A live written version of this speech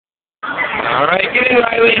All right, get in,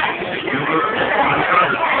 Riley.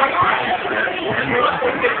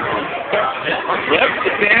 Yep,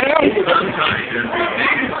 sit down.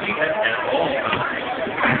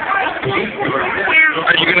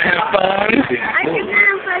 Are you gonna have fun?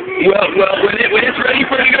 Well, when it's ready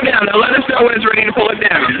for it to go down, now let us know when it's ready to pull it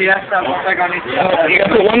down. Yeah, that looks like on each Oh, you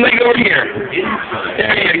gotta put one leg over here.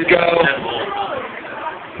 There you go.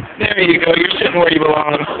 There you go. You're sitting where you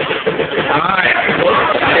belong. Alright.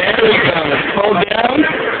 There we go. Pull down.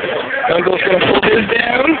 Uncle's gonna pull his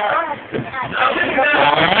down.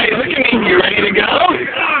 Alright, look at me. You ready to go?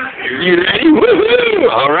 You ready? Woohoo!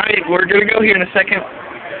 Alright, we're gonna go here in a second.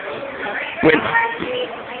 When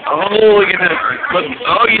oh, look at this. Look,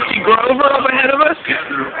 oh, you see Grover up ahead of us?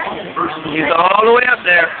 He's all the way up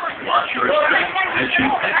there.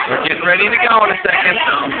 We're getting ready to go in a second.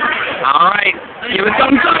 All right. Give a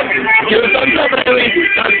thumbs up. Give a thumbs up, Riley.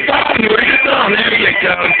 That's fun. Where's your thumb? There you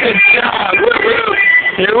go. Good job. Woo-hoo.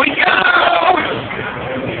 Here we go.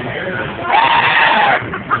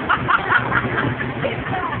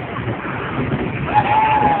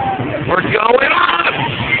 We're going up.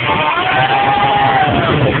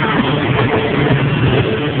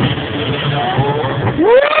 Woo!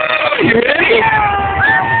 You ready?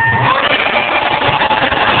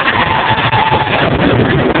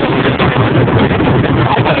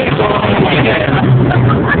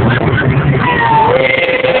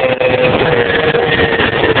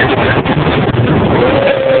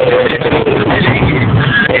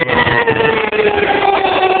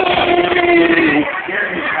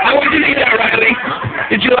 How would you think that, Riley?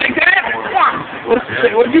 Did you like that?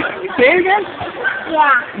 Yeah. What did you say again?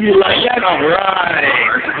 Yeah. You like that? All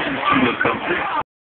right.